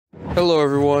Hello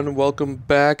everyone, welcome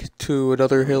back to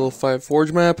another Halo 5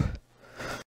 Forge map.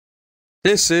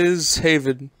 This is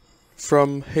Haven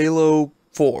from Halo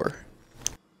 4.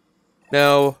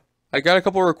 Now, I got a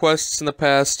couple requests in the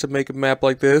past to make a map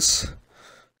like this,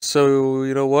 so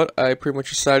you know what, I pretty much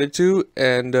decided to,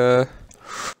 and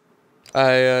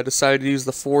I decided to use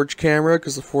the Forge camera,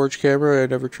 because the Forge camera, I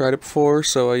never tried it before,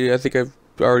 so I think you've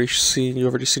already seen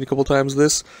a couple times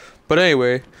this. But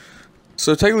anyway,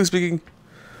 so technically speaking,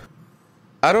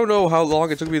 I don't know how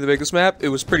long it took me to make this map. It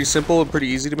was pretty simple and pretty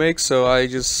easy to make, so I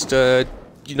just, I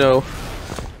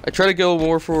try to go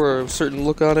more for a certain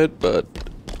look on it, but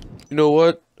you know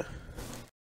what?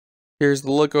 Here's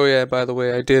the look. Oh yeah, by the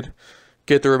way, I did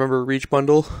get the Remember Reach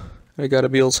bundle. I got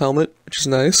Emil's helmet, which is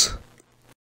nice.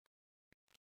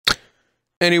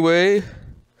 Anyway,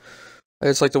 I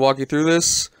just like to walk you through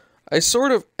this. I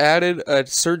sort of added a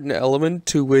certain element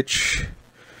to which,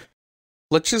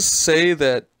 let's just say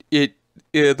that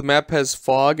the map has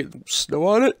fog and snow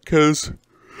on it, because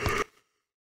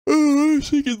I was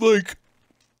thinking like,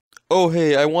 oh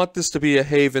hey, I want this to be a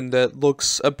haven that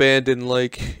looks abandoned,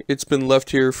 like it's been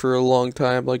left here for a long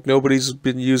time, like nobody's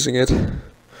been using it.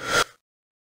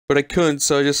 But I couldn't,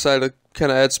 so I just decided to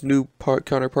kind of add some new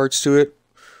counterparts to it.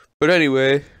 But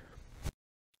anyway,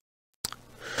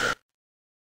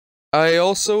 I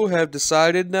also have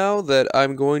decided now that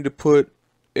I'm going to put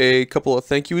a couple of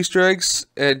thank you Easter eggs,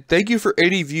 and thank you for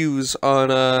 80 views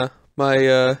on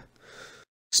my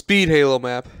Speed Halo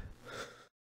map.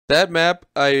 That map,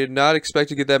 I did not expect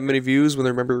to get that many views when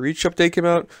the Remember Reach update came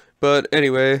out, but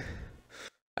anyway,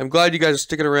 I'm glad you guys are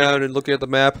sticking around and looking at the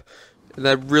map, and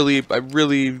I really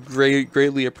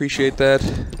greatly appreciate that.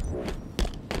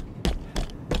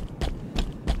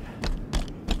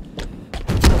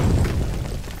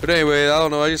 But anyway, I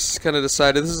don't know, I just kind of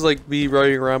decided, this is like me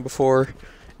riding around before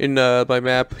in my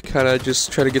map, kind of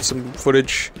just try to get some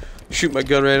footage, shoot my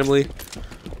gun randomly.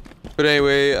 But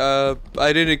anyway,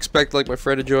 I didn't expect like my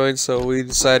friend to join, so we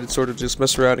decided to sort of just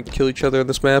mess around and kill each other on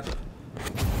this map.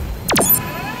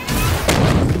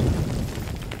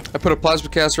 I put a plasma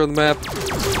caster on the map.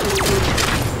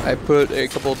 I put a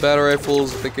couple of battle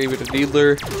rifles. I think I gave it a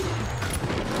needler.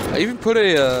 I even put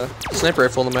a sniper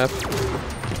rifle on the map.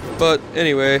 But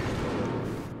anyway.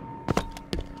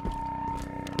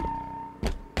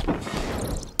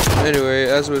 Anyway,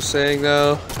 as I was saying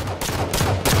now,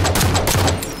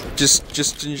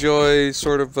 just enjoy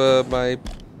sort of my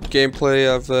gameplay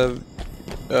of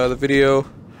the video.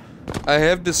 I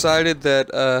have decided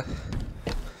that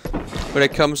when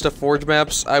it comes to Forge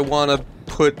maps, I want to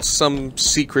put some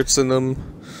secrets in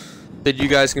them that you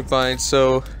guys can find.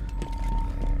 So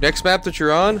next map that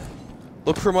you're on,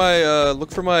 look for my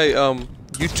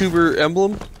YouTuber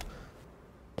emblem.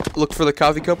 Look for the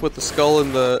coffee cup with the skull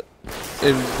and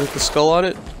with the skull on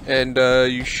it, and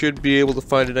you should be able to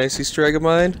find a nice Easter egg of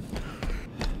mine,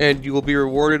 and you will be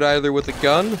rewarded either with a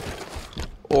gun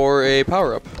or a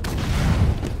power-up.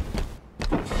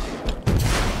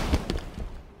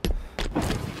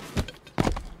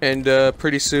 And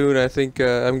pretty soon I think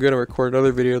I'm gonna record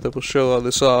another video that will show all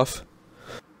this off.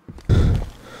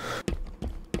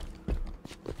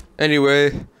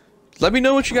 Anyway, let me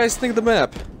know what you guys think of the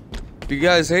map. If you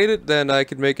guys hate it, then I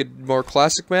could make a more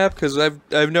classic map, because I've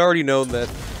already known that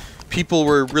people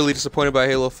were really disappointed by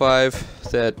Halo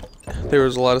 5, that there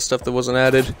was a lot of stuff that wasn't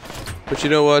added. But you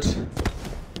know what?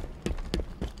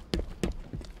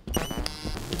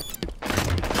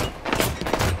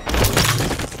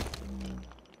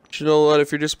 You know what?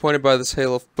 If you're disappointed by this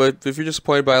if you're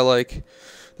disappointed by like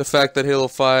the fact that Halo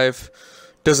 5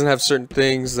 doesn't have certain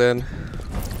things, then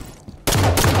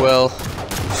well,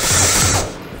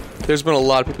 there's been a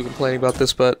lot of people complaining about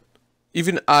this, but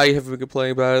even I have been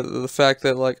complaining about it, the fact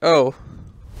that like, oh,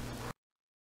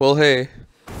 well hey,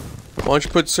 why don't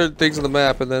you put certain things on the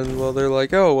map, and then, well, they're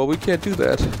like, oh, well, we can't do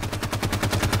that.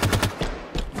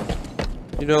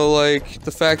 You know, like,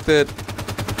 the fact that,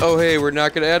 oh hey, we're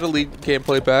not gonna add Elite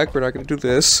gameplay back, we're not gonna do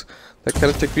this, that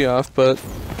kinda ticked me off, but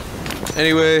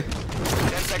anyway,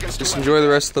 just enjoy the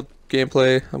rest of the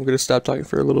gameplay. I'm gonna stop talking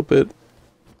for a little bit.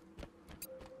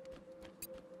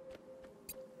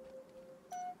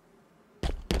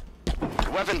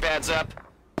 Weapon pads up.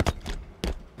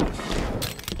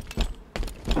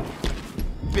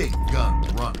 Big gun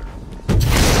runner.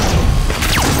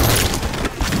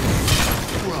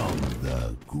 From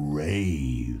the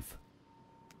grave.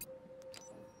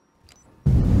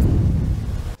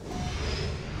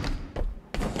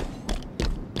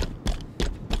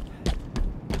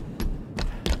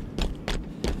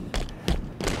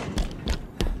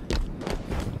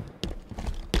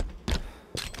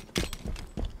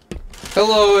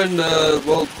 hello, and,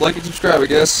 well, like and subscribe, I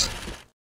guess.